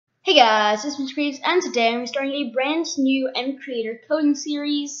Hey guys, this is McCreeps, and today I'm starting a brand new MCreator coding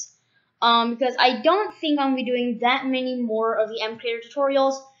series. Because I don't think I'm gonna be doing that many more of the MCreator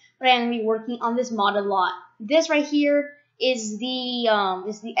tutorials, but I'm gonna be working on this mod a lot. This right here is the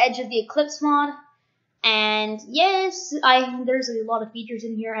Edge of the Eclipse mod, and yes, there's a lot of features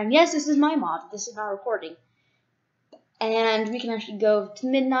in here, and yes, this is my mod. This is not recording, and we can actually go to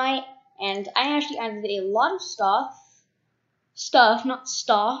midnight, and I actually added a lot of stuff, not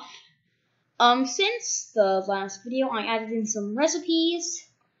stuff. Since the last video, I added in some recipes.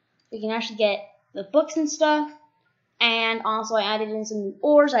 We can actually get the books and stuff. And also I added in some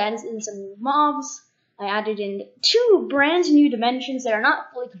ores, I added in some new mobs. I added in 2 brand new dimensions that are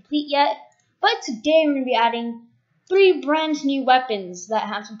not fully complete yet. But today I'm going to be adding 3 brand new weapons that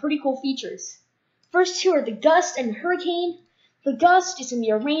have some pretty cool features. First 2 are the Gust and Hurricane. The Gust is going to be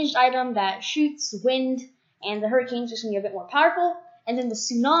a ranged item that shoots wind, and the Hurricane is just going to be a bit more powerful. And then the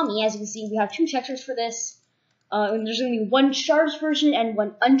Tsunami, as you can see, we have 2 textures for this. And there's going to be 1 charged version and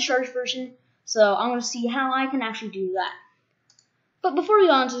 1 uncharged version. So I'm going to see how I can actually do that. But before we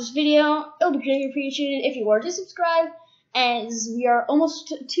go on to this video, it would be greatly appreciated if you were to subscribe, as we are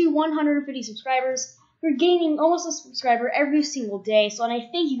almost to 150 subscribers. We're gaining almost a subscriber every single day, so I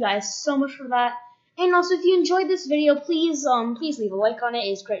thank you guys so much for that. And also, if you enjoyed this video, please leave a like on it.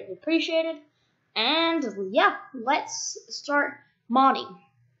 It's greatly appreciated. And yeah, let's start modding.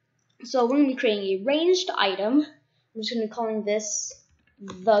 So we're going to be creating a ranged item. I'm just going to be calling this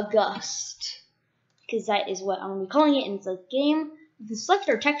the Gust, because that is what I'm going to be calling it in the game. You can select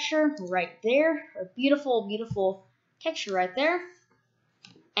our texture right there, our beautiful, beautiful texture right there.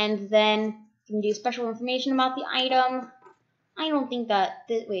 And then you can do special information about the item. I don't think that,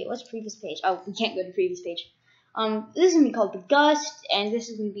 wait, what's previous page? Oh, we can't go to previous page. This is going to be called the Gust, and this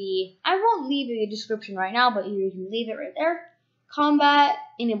is going to be, I won't leave a description right now, but you can leave it right there. Combat,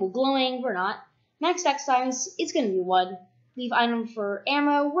 enable glowing, we're not. Max stack size, it's going to be 1. Leave item for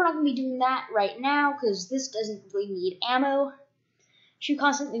ammo, we're not going to be doing that right now, because this doesn't really need ammo. Shoot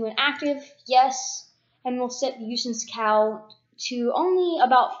constantly when active, yes. And we'll set the usage count to only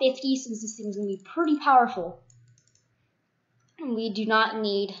about 50, since this thing is going to be pretty powerful. And we do not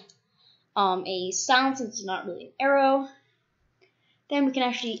need a sound, since it's not really an arrow. Then we can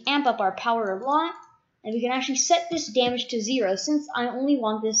actually amp up our power a lot. And we can actually set this damage to 0, since I only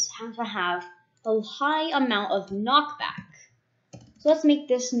want this to have a high amount of knockback. So let's make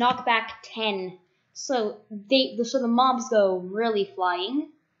this knockback 10. So the mobs go really flying.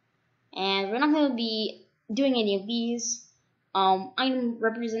 And we're not going to be doing any of these. I'm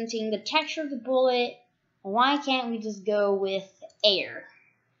representing the texture of the bullet. Why can't we just go with air?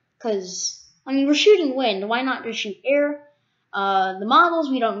 Because, I mean, we're shooting wind. Why not just shoot air? The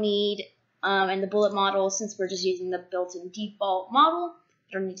models we don't need. And the bullet model, since we're just using the built-in default model,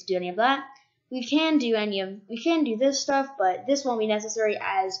 we don't need to do any of that. We can do this stuff, but this won't be necessary,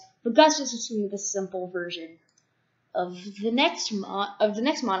 as the Gust is just going to be the simple version of the next mod.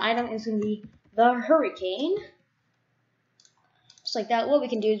 Item is going to be the Hurricane. Just like that, what we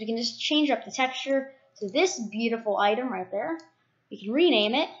can do is we can just change up the texture to this beautiful item right there. We can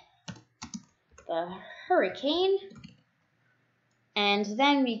rename it the Hurricane. And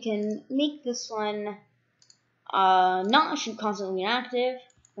then we can make this one not shoot constantly inactive.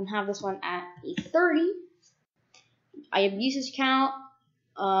 We can have this one at a 30. I have usage count.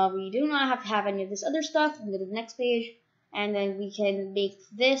 We do not have to have any of this other stuff. We can go to the next page. And then we can make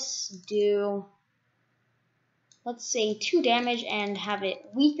this do, let's say, 2 damage and have it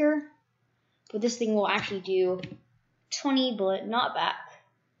weaker. But this thing will actually do 20 bullet knockback.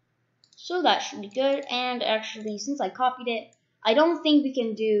 So that should be good. And actually, since I copied it, I don't think we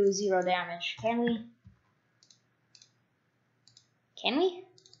can do 0 damage, can we? Can we?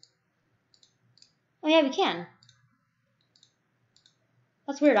 Oh yeah, we can.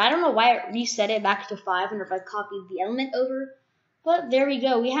 That's weird. I don't know why it reset it back to 5 and if I copied the element over. But there we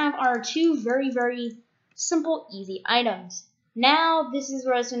go. We have our 2 very, very simple, easy items. Now, this is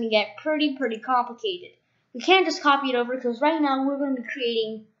where it's going to get pretty complicated. We can't just copy it over, because right now we're going to be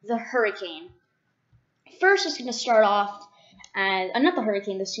creating the Hurricane. First, it's going to start off as, not the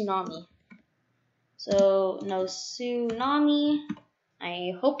Hurricane, the Tsunami. So, no, Tsunami.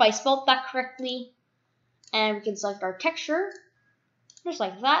 I hope I spelled that correctly. And we can select our texture, just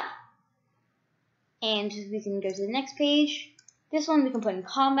like that. And we can go to the next page. This one we can put in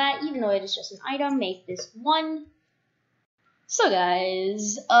combat, even though it is just an item. Make this 1. So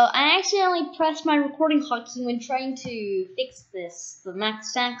guys, I accidentally pressed my recording hotkey when trying to fix this, the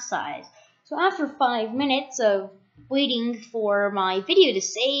max stack size. So after 5 minutes of waiting for my video to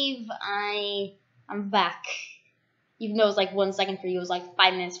save, I'm back. Even though it was like 1 second for you, it was like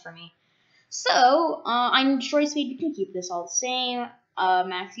 5 minutes for me. So, on destroy speed, we can keep this all the same.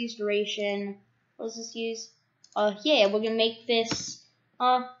 Max use duration. What does this use? Yeah, we're gonna make this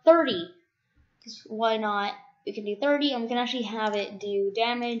 30. Because why not? We can do 30, and we can actually have it do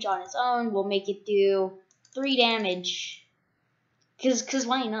damage on its own. We'll make it do 3 damage. Cause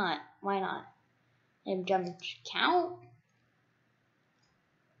why not? Why not? And damage count?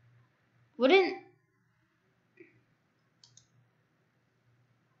 Wouldn't...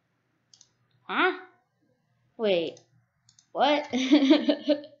 Huh? Wait. What?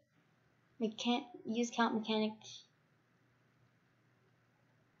 Use count mechanic.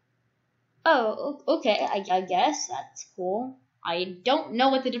 Oh, okay. I guess that's cool. I don't know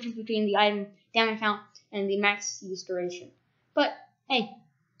what the difference between the item damage count and the max use duration. But hey,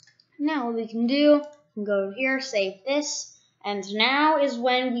 now what we can do, we can go over here, save this, and now is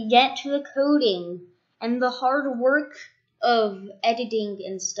when we get to the coding and the hard work of editing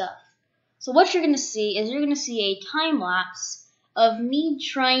and stuff. So what you're gonna see is you're gonna see a time lapse of me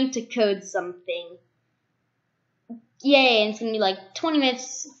trying to code something. Yay, and it's gonna be like 20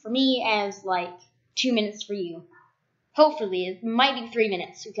 minutes for me and like 2 minutes for you. Hopefully, it might be 3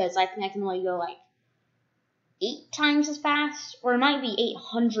 minutes because I think I can only go like 8 times as fast, or it might be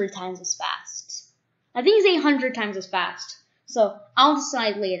 800 times as fast. I think it's 800 times as fast, so I'll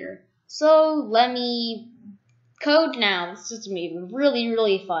decide later. So let me code now. This is gonna be really,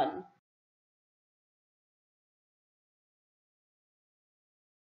 really fun.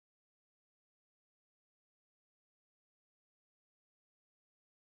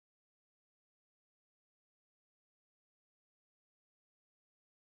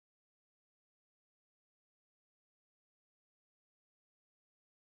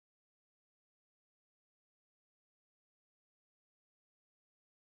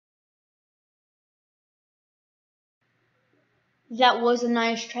 That was a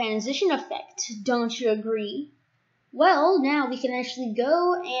nice transition effect, don't you agree? Well, now we can actually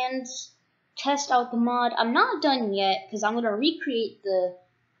go and test out the mod. I'm not done yet because I'm going to recreate the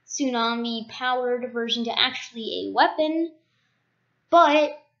Tsunami powered version to actually a weapon,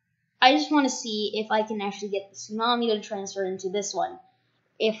 but I just want to see if I can actually get the Tsunami to transfer into this one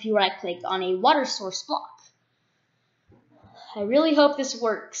if you right click on a water source block. I really hope this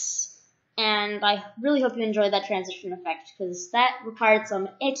works. And I really hope you enjoyed that transition effect, because that required some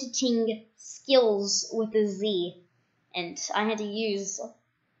editing skills with a Z. And I had to use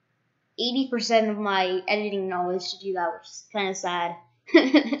 80% of my editing knowledge to do that, which is kind of sad.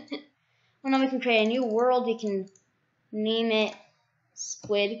 Well, now we can create a new world. We can name it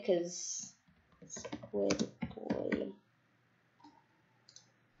Squid, because Squid Boy.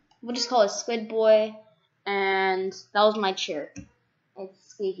 We'll just call it Squid Boy. And that was my chair. It's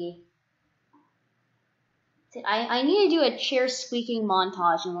squeaky. I need to do a chair squeaking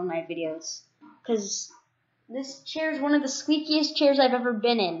montage in one of my videos, because this chair is one of the squeakiest chairs I've ever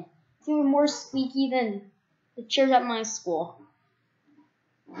been in. It's even more squeaky than the chairs at my school.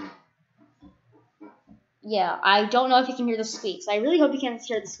 Yeah, I don't know if you can hear the squeaks. I really hope you can't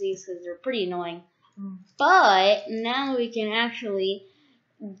hear the squeaks because they're pretty annoying. But now we can actually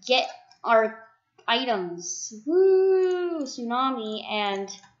get our items. Woo! Tsunami, and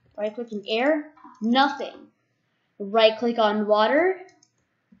right click in air, nothing. Right click on water,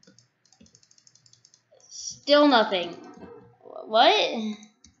 still nothing. What?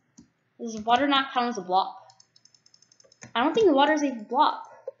 Does water not count as a block? I don't think the water is a block.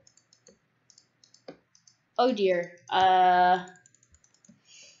 Oh dear.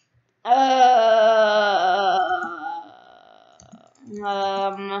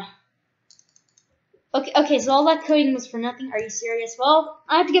 Okay, so all that coding was for nothing. Are you serious? Well,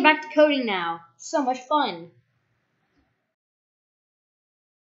 I have to get back to coding now. So much fun.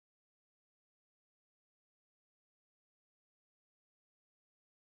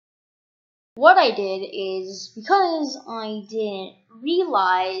 What I did is, because I didn't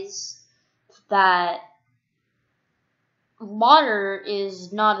realize that water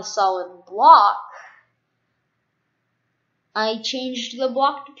is not a solid block, I changed the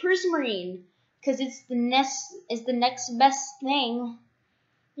block to prismarine, because it's the next best thing.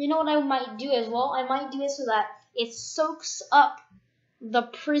 You know what I might do as well? I might do it so that it soaks up the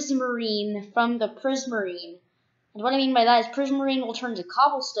prismarine from the prismarine. And what I mean by that is prismarine will turn to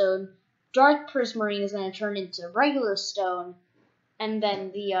cobblestone, dark prismarine is going to turn into regular stone, and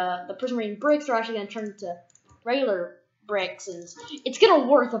then the prismarine bricks are actually going to turn into regular bricks, and it's going to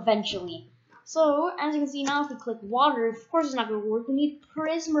work eventually. So, as you can see now, if we click water, of course it's not going to work. We need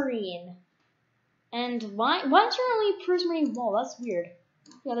prismarine. And why is there only prismarine wall? That's weird.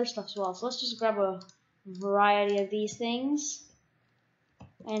 The other stuff as well. So let's just grab a variety of these things.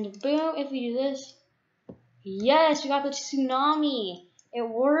 And boom, if we do this, yes, we got the tsunami. It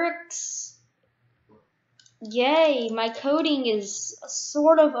works. Yay, my coding is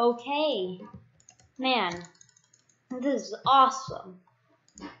sort of okay. Man, this is awesome.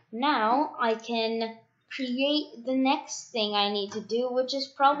 Now I can create the next thing I need to do, which is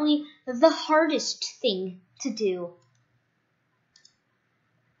probably the hardest thing to do.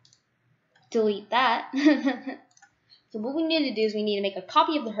 Delete that. So what we need to do is we need to make a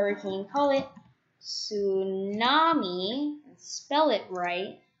copy of the hurricane, call it Tsunami, and spell it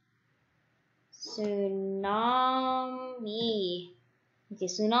right. Tsunami. Okay,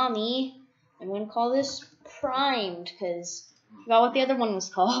 Tsunami. I'm going to call this primed because I forgot what the other one was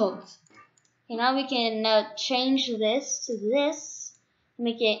called. Okay, now we can change this to this.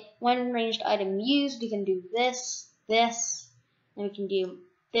 Make it when ranged item used. We can do this, this, and we can do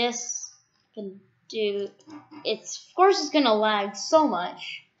this. We can do of course it's gonna lag so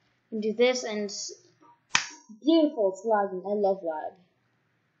much. We can do this and it's beautiful. It's lagging. I love lag.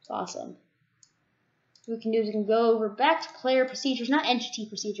 It's awesome. What we can do is we can go over back to player procedures, not entity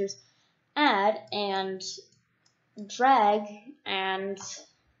procedures. Add and drag and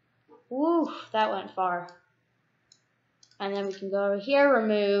woo, that went far. And then we can go over here,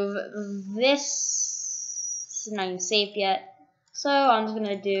 remove this. It's not even saved yet. So I'm just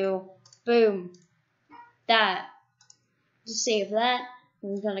gonna do boom, that. Just save that.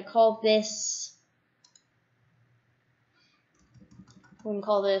 I'm gonna call this. We're gonna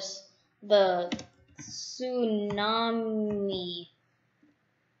call this the Tsunami.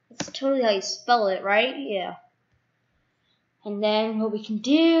 That's totally how you spell it, right? Yeah. And then what we can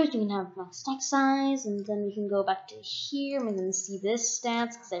do is we can have max stack size, and then we can go back to here, and we're going to see this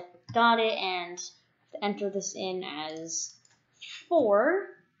stats because I forgot it, and have to enter this in as 4.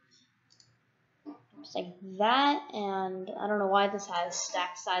 Just like that, and I don't know why this has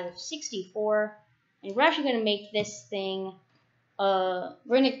stack size of 64. And we're actually going to make this thing, we're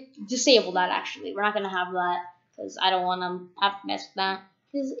going to disable that actually. We're not going to have that because I don't want to have to mess with that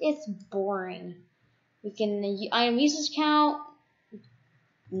because it's boring. We can item usage count.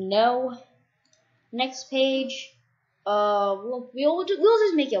 No. Next page. We'll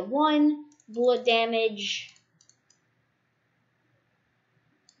just make it 1 bullet damage.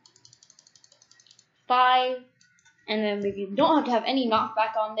 5, and then we don't have to have any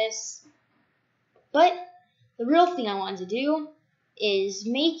knockback on this. But the real thing I wanted to do is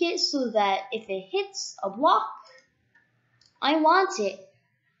make it so that if it hits a block, I want it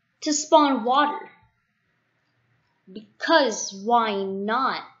to spawn water. Because why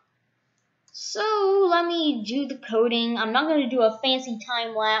not? So let me do the coding. I'm not going to do a fancy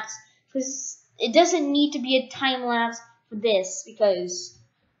time lapse because it doesn't need to be a time lapse for this because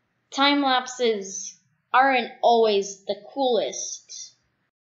time lapses aren't always the coolest.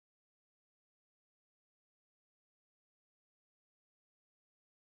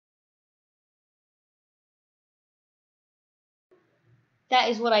 That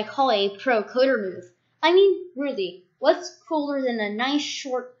is what I call a pro coder move. I mean, really, what's cooler than a nice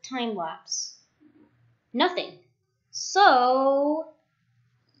short time lapse? Nothing. So,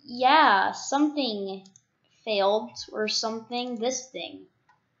 yeah, something failed or something. This thing.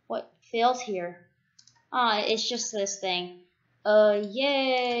 What fails here? It's just this thing.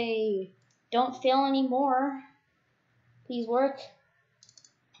 Yay. Don't fail anymore. Please work.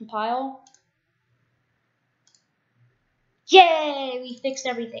 Compile. Yay! We fixed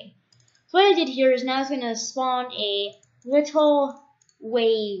everything. So what I did here is now it's going to spawn a little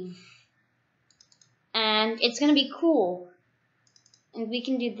wave. And it's going to be cool. And we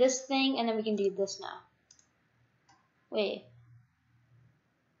can do this thing, and then we can do this now. Wait.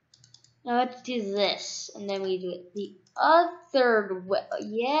 Now let's do this, and then we do it the other way.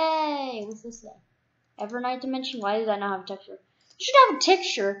 Yay! What's this thing? Evernight dimension? Why does that not have a texture? It should have a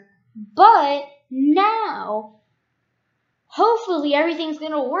texture, but now hopefully everything's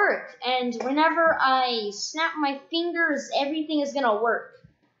gonna work, and whenever I snap my fingers, everything is gonna work.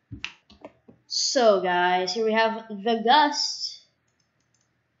 So guys, here we have the gust.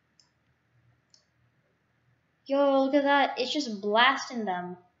 Yo, look at that, it's just blasting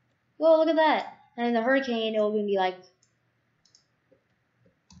them. Yo, look at that. And then the hurricane, it'll be like,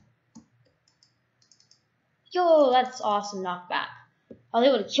 yo, that's awesome knockback. I was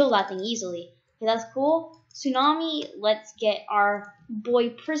able to kill that thing easily. Okay, that's cool. Tsunami, let's get our boy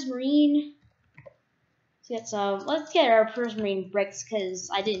Prismarine. Let's get our Prismarine bricks because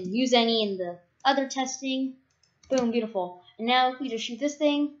I didn't use any in the other testing. Boom, beautiful. And now we just shoot this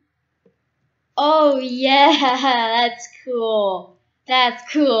thing. Oh yeah, that's cool. That's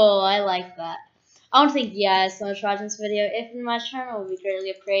cool. I like that. I want to thank you guys so much for watching this video. If you watched, it would be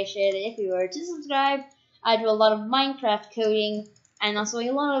greatly appreciated if you were to subscribe. I do a lot of Minecraft coding and also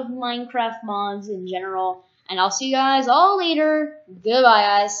a lot of Minecraft mods in general. And I'll see you guys all later. Goodbye,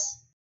 guys.